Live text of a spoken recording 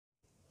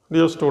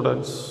Dear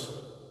students,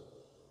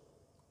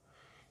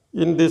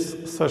 in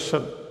this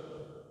session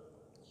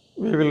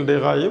we will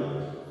derive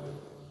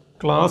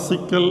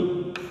classical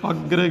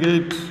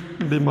aggregate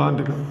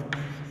demand curve.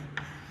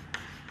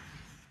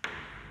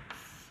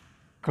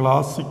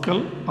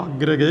 Classical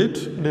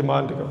aggregate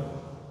demand curve.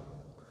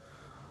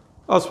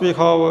 As we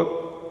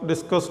have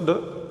discussed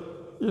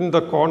in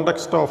the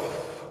context of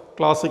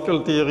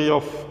classical theory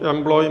of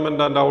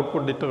employment and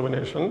output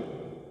determination,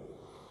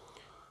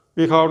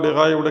 we have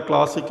derived a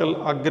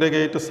classical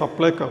aggregate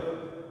supply curve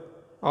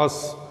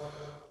as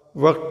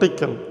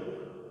vertical,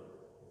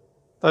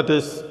 that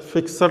is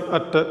fixed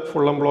at a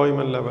full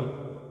employment level.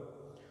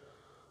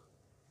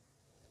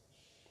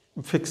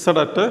 Fixed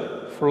at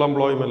a full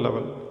employment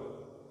level.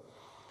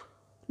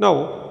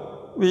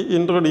 Now, we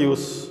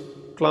introduce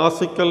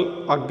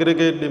classical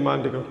aggregate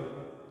demand curve,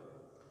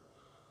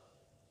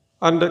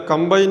 and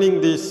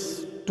combining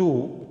these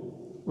two,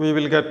 we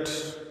will get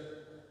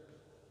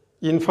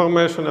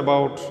information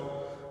about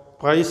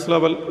price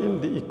level in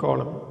the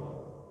economy.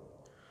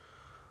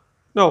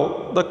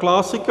 Now, the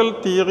classical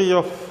theory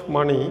of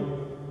money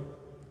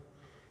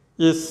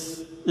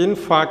is in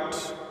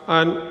fact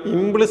an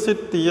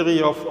implicit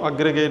theory of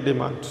aggregate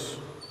demand.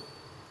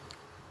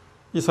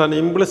 Is an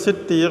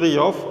implicit theory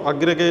of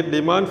aggregate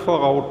demand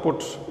for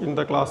output in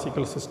the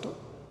classical system.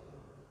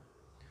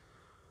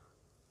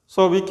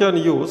 So, we can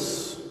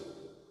use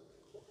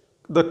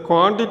the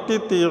quantity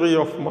theory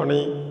of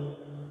money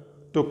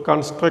to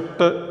construct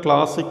a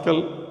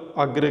classical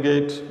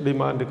aggregate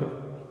demand curve.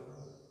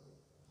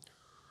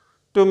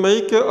 To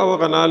make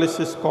our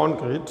analysis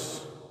concrete,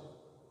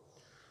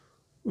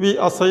 we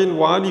assign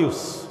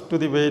values to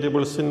the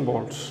variables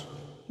involved.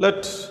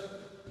 Let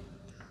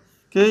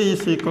k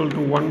is equal to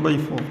 1 by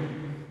 4,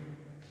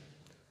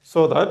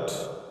 so that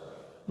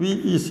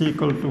V is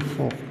equal to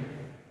 4.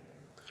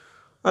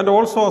 And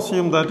also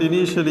assume that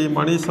initially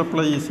money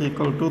supply is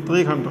equal to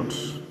 300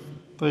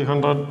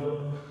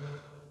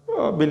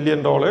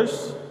 billion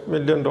dollars,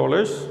 million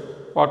dollars,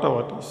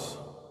 whatever it is.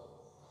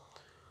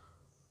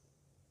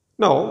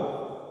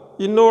 Now,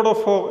 in order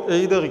for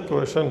either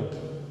equation,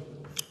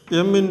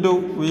 m into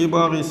v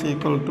bar is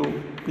equal to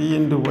p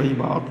into y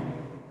bar,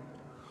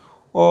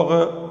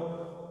 or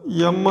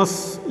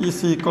ms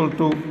is equal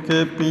to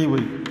kpy,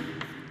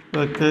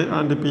 where k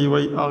and py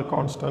are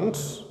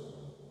constants.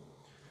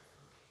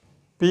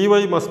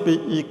 Py must be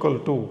equal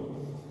to,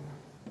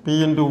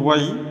 p into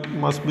y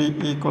must be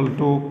equal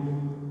to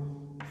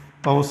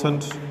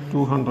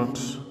 1200.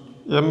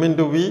 M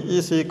into v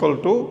is equal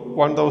to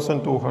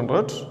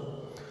 1200.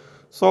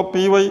 So,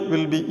 py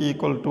will be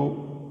equal to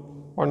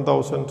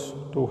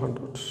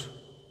 1200.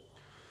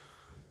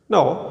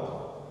 Now,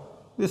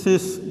 this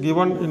is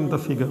given in the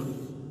figure,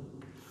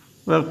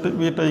 where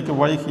we take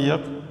y here,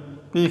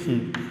 p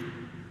here,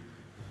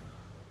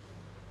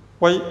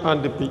 y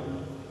and p.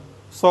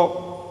 So,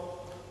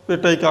 we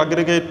take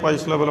aggregate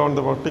price level on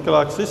the vertical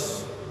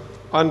axis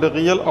and the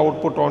real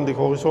output on the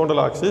horizontal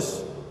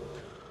axis,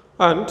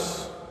 and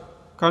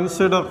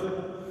consider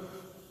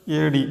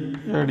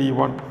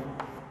AD1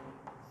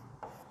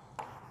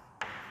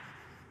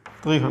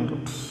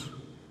 300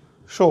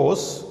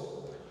 shows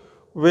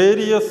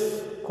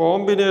various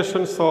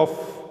combinations of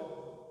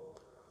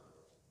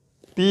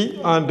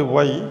P and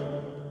Y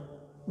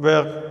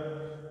where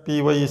Py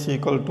is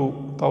equal to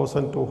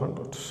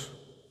 1200.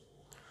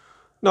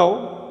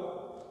 Now,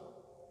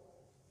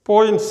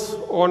 points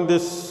on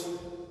this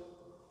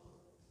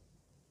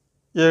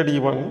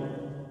AD1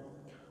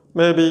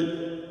 may be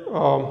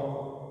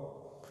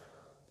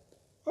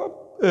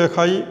a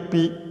high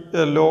P,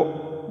 a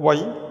low Y,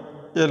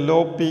 a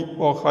low P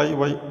or high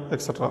Y,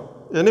 etc.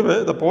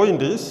 Anyway, the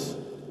point is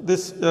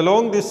this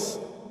along this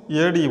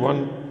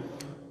AD1,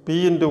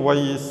 P into Y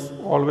is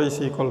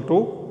always equal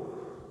to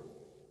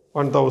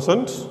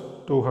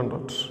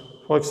 1200.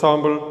 For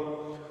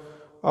example,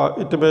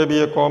 it may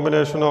be a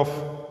combination of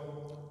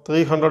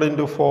 300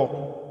 into 4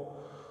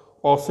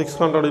 or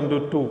 600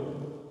 into 2,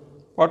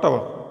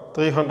 whatever,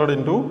 300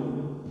 into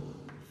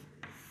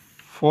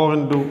 4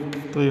 into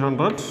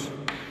 300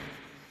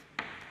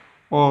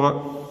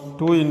 or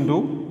 2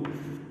 into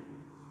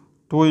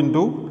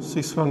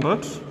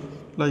 600,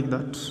 like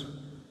that.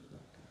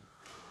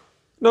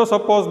 Now,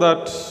 suppose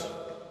that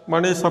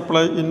money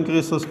supply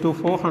increases to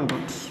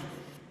 400.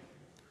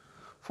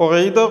 For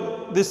either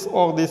this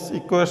or this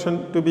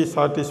equation to be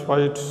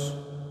satisfied,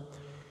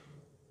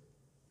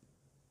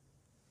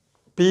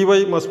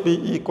 Py must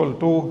be equal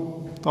to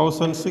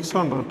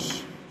 1600.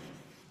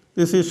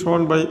 This is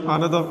shown by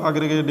another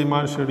aggregate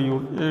demand schedule,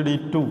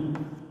 AD2,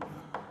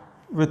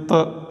 with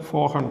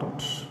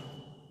 400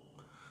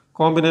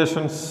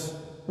 combinations,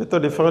 with the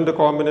different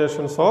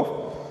combinations of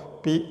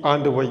P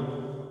and Y.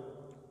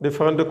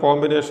 Different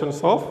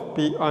combinations of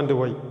P and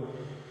Y.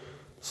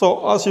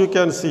 So, as you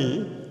can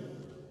see,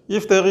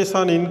 if there is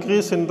an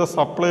increase in the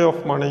supply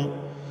of money,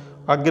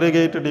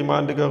 aggregate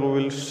demand curve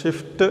will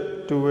shift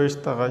towards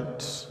the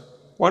right.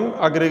 One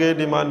aggregate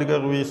demand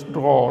curve is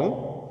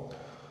drawn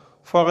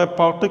for a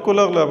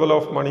particular level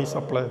of money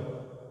supply.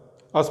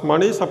 As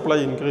money supply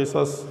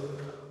increases,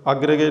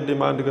 aggregate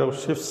demand curve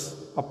shifts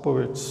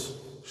upwards,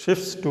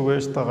 shifts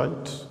towards the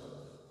right.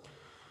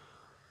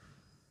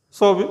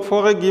 So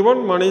for a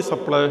given money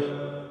supply,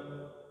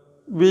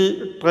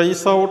 we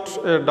trace out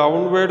a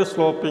downward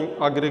sloping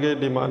aggregate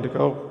demand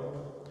curve,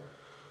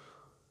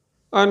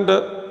 and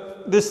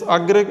this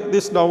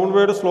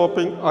downward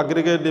sloping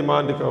aggregate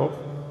demand curve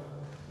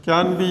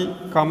can be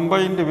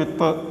combined with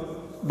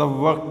the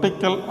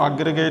vertical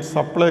aggregate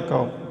supply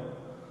curve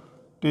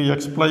to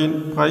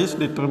explain price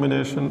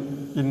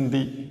determination in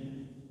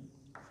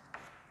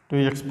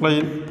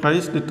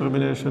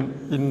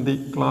the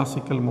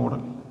classical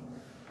model.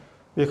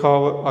 We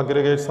have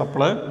aggregate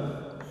supply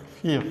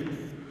here.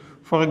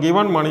 For a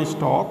given money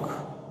stock,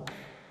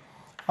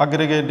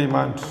 aggregate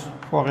demand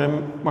for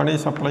M money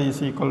supply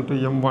is equal to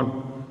M1.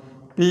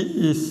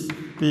 P is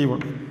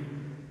P1.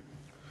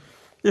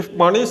 If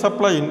money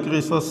supply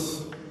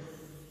increases,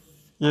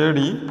 AD,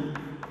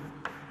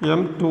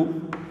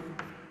 M2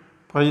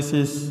 price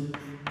is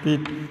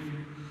P2.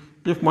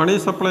 If money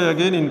supply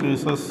again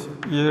increases,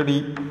 AD,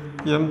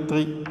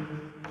 M3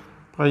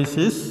 price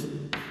is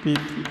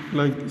P3,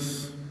 like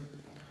this.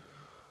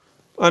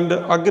 And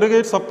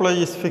aggregate supply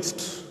is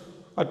fixed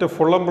at a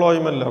full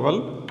employment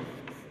level,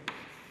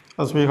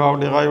 as we have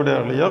derived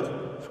earlier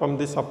from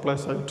the supply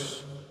side.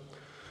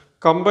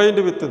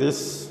 Combined with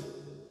this,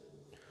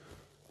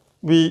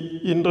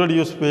 we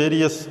introduce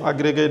various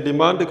aggregate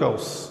demand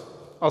curves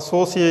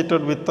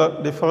associated with the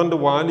different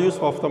values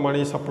of the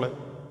money supply.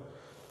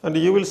 And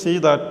you will see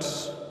that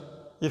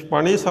if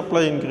money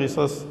supply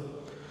increases,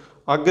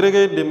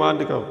 aggregate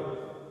demand curve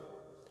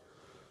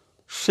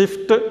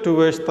shift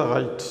towards the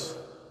right,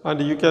 and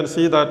you can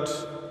see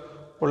that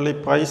only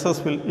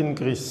prices will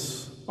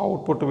increase,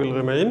 output will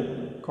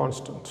remain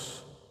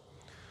constant.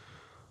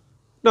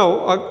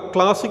 Now, a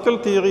classical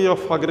theory of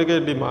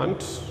aggregate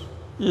demand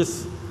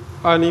is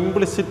an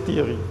implicit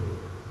theory.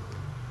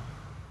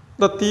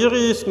 The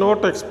theory is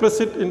not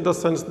explicit in the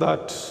sense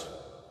that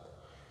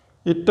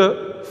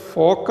it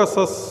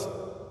focuses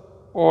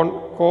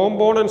on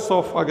components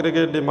of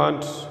aggregate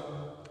demand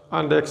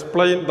and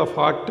explain the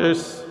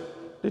factors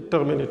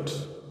determine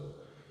it.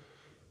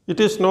 It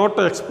is not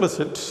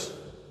explicit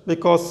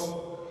because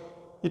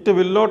it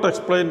will not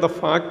explain the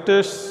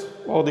factors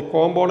or the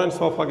components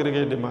of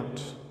aggregate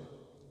demand.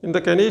 In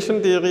the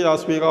Keynesian theory,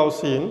 as we have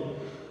seen,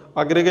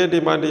 aggregate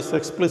demand is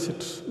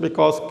explicit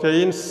because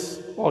Keynes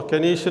or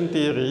Keynesian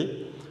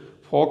theory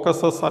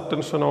focuses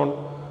attention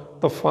on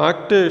the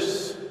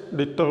factors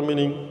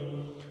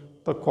determining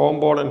the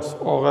components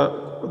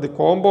or the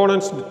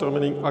components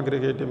determining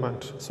aggregate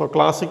demand. So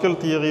classical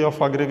theory of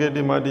aggregate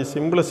demand is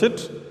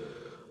implicit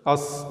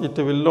as it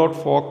will not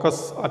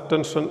focus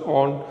attention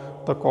on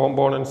the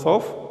components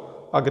of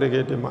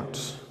aggregate demand.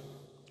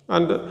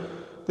 And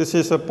this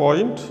is a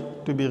point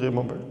to be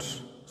remembered.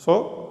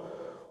 So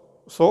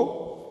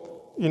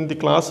in the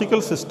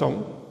classical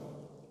system,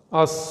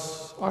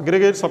 as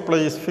aggregate supply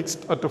is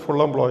fixed at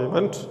full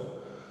employment,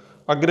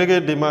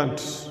 aggregate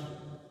demand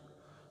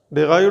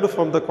derived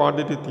from the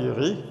quantity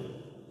theory,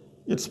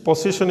 its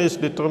position is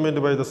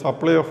determined by the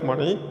supply of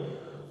money,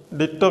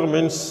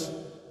 determines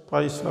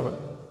price level.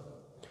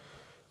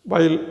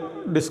 While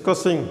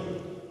discussing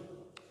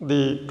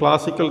the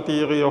classical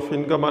theory of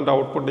income and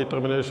output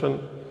determination,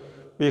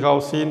 we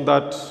have seen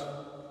that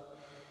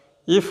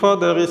if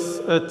there is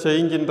a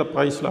change in the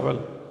price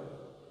level,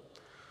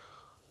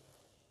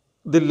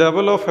 the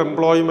level of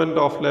employment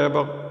of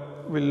labor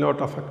will not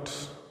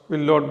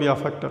be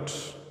affected.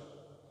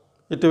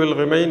 It will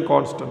remain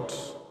constant.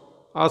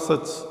 As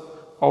such,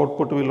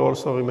 output will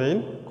also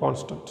remain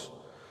constant.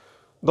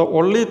 The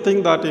only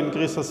thing that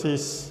increases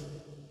is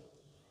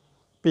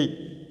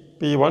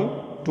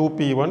P1,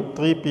 2P1,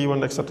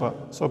 3P1, etc.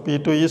 So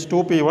P2 is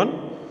 2P1,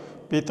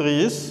 P3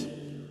 is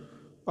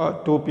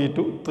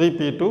 2P2,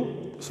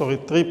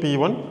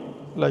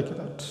 3P1, like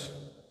that.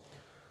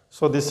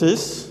 So this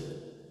is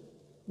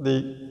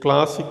the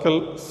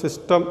classical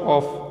system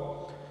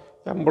of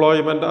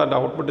employment and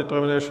output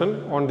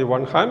determination on the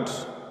one hand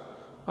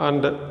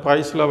and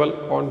price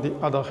level on the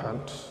other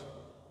hand.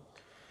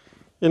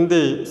 In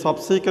the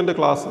subsequent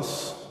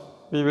classes,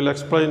 we will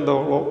explain the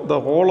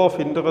role of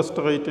interest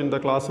rate in the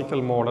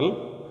classical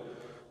model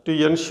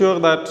to ensure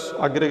that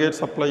aggregate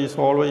supply is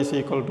always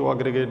equal to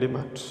aggregate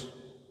demand.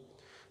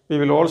 We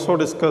will also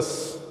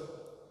discuss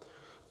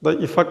the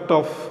effect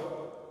of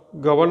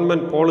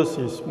government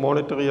policies,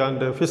 monetary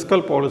and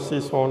fiscal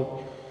policies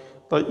on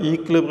the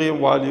equilibrium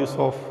values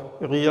of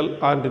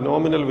real and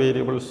nominal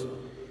variables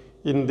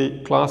in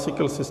the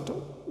classical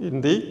system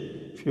in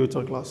the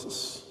future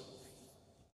classes.